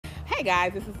Hey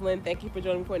guys, this is Lynn. Thank you for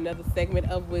joining me for another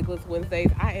segment of Wigless Wednesdays.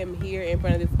 I am here in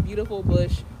front of this beautiful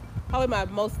bush, probably my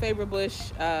most favorite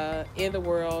bush in the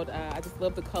world. I just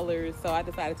love the colors, so I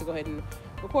decided to go ahead and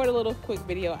record a little quick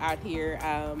video out here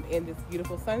in this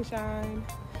beautiful sunshine.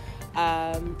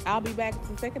 I'll be back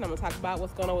in a second. I'm going to talk about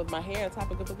what's going on with my hair and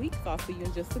topic of the week, so I'll see you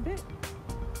in just a bit.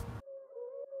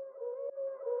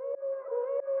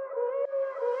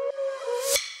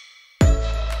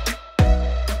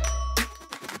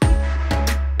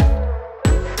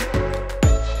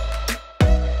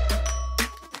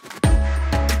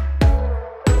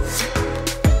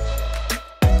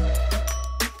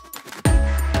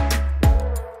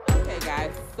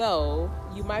 So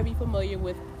you might be familiar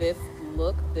with this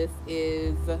look.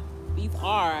 These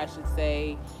are, I should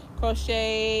say,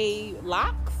 crochet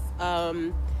locks.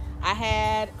 I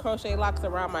had crochet locks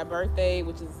around my birthday,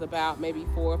 which is about maybe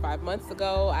 4 or 5 months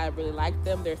ago. I really liked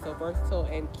them. They're so versatile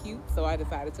and cute, so I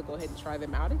decided to go ahead and try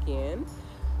them out again.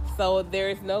 So there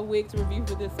is no wig to review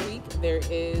for this week. There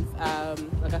is,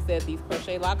 like I said, these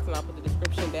crochet locks, and I'll put the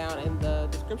description down in the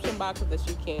description box so that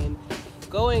you can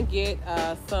go and get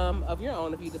some of your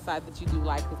own if you decide that you do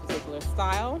like this particular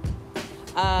style.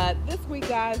 This week,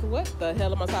 guys, what the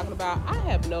hell am I talking about? I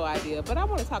have no idea, but I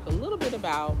want to talk a little bit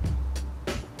about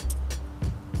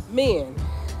men.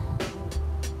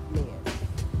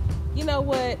 You know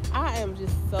what? I am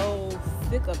just so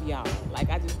sick of y'all. Like,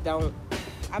 I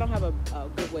don't have a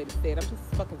good way to say it. I'm just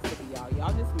fucking sick of y'all.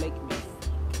 Y'all just make me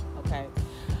sick, okay?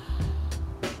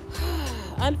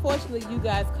 Unfortunately, you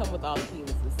guys come with all the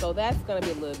penises, so that's going to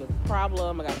be a little bit of a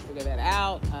problem. I got to figure that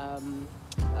out.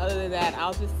 Other than that,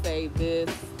 I'll just say this.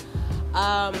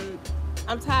 I'm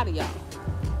tired of y'all.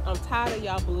 I'm tired of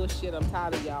y'all bullshit. I'm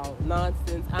tired of y'all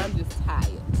nonsense. I'm just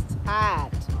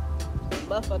tired.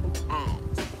 Motherfucking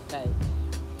tired. Okay.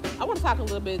 I want to talk a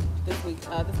little bit this week.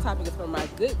 This topic is from my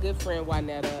good friend,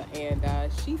 Juanetta,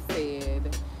 and she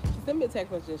sent me a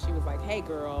text message, and she was like, hey,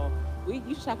 girl,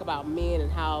 you should talk about men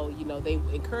and how, you know, they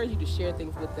encourage you to share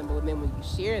things with them, but then when you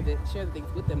share the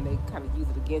things with them, they kind of use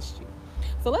it against you.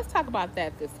 So let's talk about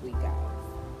that this week, guys.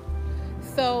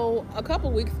 So a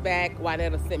couple weeks back,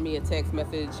 Juanetta sent me a text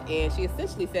message, and she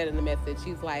essentially said in the message,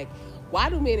 she's like, why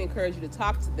do men encourage you to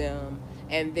talk to them,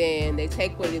 and then they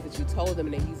take what it is that you told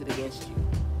them and they use it against you?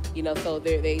 You know, so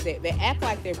they act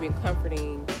like they're being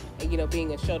comforting and, you know,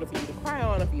 being a shoulder for you to cry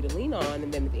on or for you to lean on,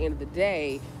 and then at the end of the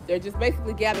day, they're just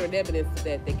basically gathering evidence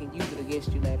that they can use it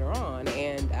against you later on.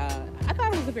 And I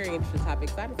thought it was a very interesting topic,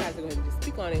 so I decided to go ahead and just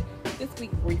speak on it this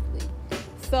week briefly.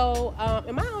 So,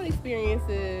 in my own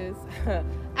experiences,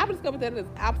 I've discovered that it is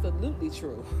absolutely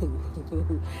true.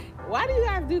 Why do you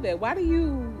guys do that? Why do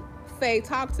you say,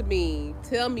 talk to me,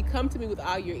 tell me, come to me with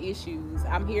all your issues,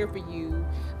 I'm here for you,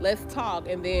 let's talk,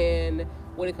 and then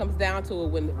when it comes down to it,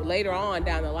 when later on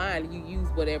down the line, you use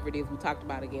whatever it is we talked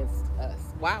about against us?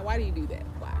 Why do you do that?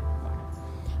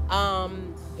 Why?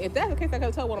 If that's the case, I could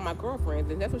have told one of my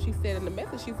girlfriends, and that's what she said in the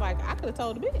message. She's like, I could have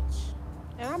told the bitch.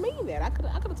 And I mean that. I could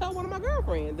have told one of my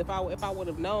girlfriends if I would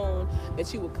have known that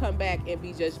she would come back and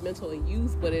be judgmental and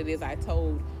use what it is I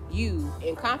told you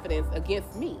in confidence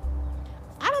against me.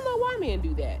 I don't know why men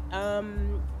do that.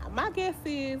 My guess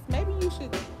is maybe you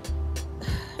should,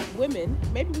 women,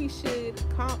 maybe we should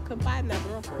confide in our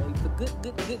girlfriends, the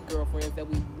good girlfriends that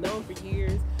we've known for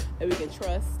years, that we can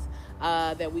trust,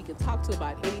 that we can talk to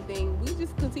about anything. We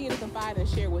just continue to confide and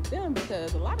share with them,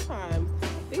 because a lot of times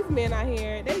these men out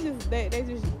here, they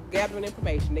just gathering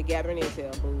information, they gathering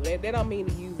intel. They don't mean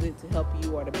to use it to help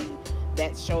you or to be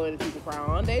that shoulder that you can cry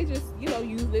on. They just, you know,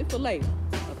 use it for later.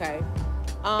 Okay.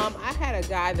 I had a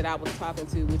guy that I was talking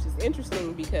to, which is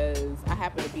interesting because I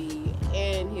happen to be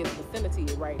in his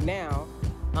vicinity right now.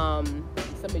 Some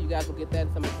of you guys will get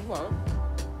that, some of you won't.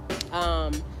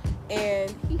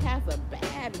 And he has a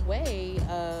bad way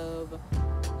of,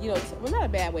 you know, well, not a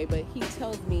bad way, but he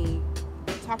tells me,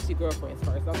 talk to your girlfriends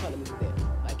first. Don't come to me with them.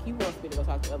 Like, he wants me to go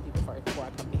talk to other people first before I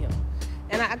come to him.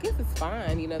 And I guess it's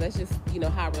fine. You know, that's just, you know,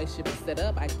 how a relationship is set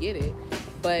up. I get it.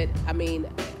 But, I mean,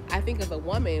 I think as a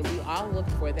woman, we all look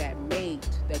for that mate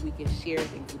that we can share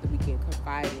things with, that we can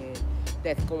confide in,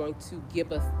 that's going to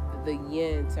give us the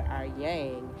yin to our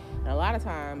yang. And a lot of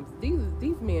times,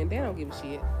 these men, they don't give a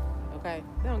shit. Okay?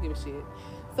 They don't give a shit.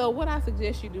 So what I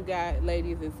suggest you do, guys,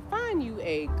 ladies, is find you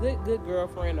a good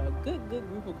girlfriend, or a good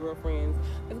group of girlfriends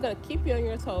that's going to keep you on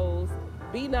your toes,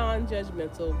 be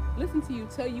non-judgmental, listen to you,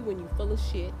 tell you when you're full of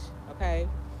shit, okay?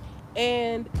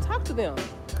 And talk to them.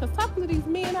 Because talking to these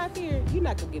men out here, you're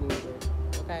not going to get anywhere,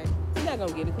 okay? You're not going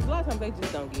to get it, because a lot of times they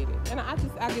just don't get it. And I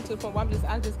get to the point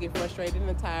where I just get frustrated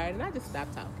and tired, and I just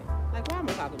stop talking. Like, why am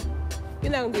I talking to you?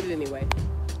 You're not going to get it anyway.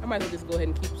 I might as well just go ahead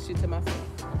and keep shit to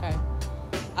myself. Okay.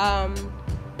 Um,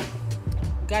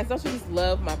 Guys, don't you just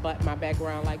love my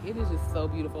background? Like, it is just so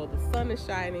beautiful. The sun is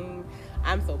shining.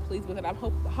 I'm so pleased with it. I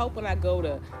hope when I go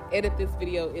to edit this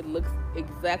video, it looks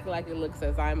exactly like it looks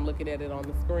as I'm looking at it on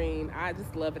the screen. I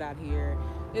just love it out here.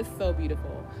 It's so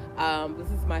beautiful.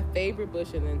 This is my favorite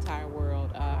bush in the entire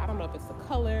world. I don't know if it's the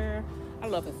color. I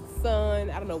don't know if it's the sun.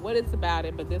 I don't know what it's about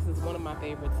it, but this is one of my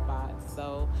favorite spots.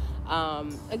 So,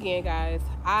 again, guys,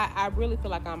 I really feel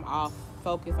like I'm off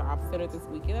focus or off center this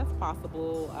weekend. That's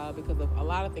possible because of a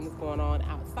lot of things going on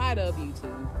outside of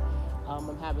YouTube.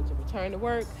 I'm having to return to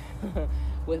work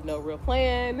with no real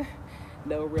plan,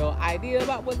 no real idea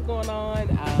about what's going on.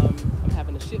 I'm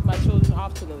having to ship my children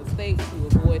off to another state to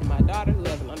avoid my daughter, who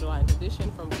has an underlying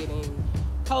condition, from getting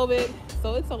COVID.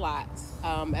 So it's a lot.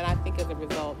 And I think as a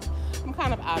result, I'm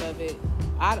kind of out of it,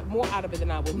 more out of it than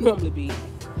I would normally be.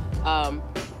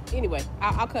 Anyway,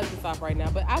 I'll cut this off right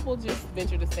now, but I will just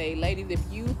venture to say, ladies, if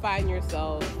you find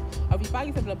yourself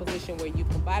in a position where you've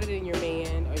confided in your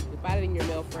man or you've confided in your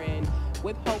male friend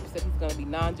with hopes that he's going to be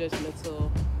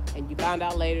non-judgmental, and you found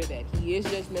out later that he is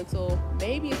judgmental,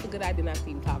 maybe it's a good idea not to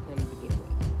even talk to him to begin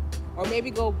with. Or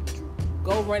maybe go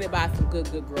run it by some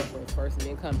good girlfriends first and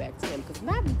then come back to him, because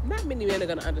not many men are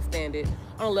going to understand it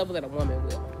on a level that a woman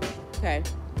will. Okay?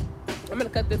 I'm going to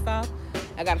cut this off.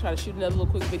 I got to try to shoot another little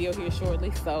quick video here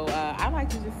shortly. So I'd like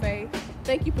to just say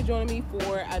thank you for joining me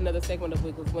for another segment of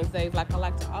Wigless Wednesdays. Like I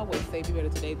like to always say, be better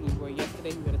today than you were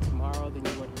yesterday, be better tomorrow than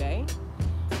you were today.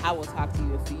 I will talk to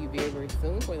you and see you very, very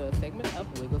soon for another segment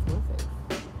of Wigless Wednesdays.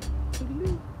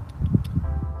 Toodaloo.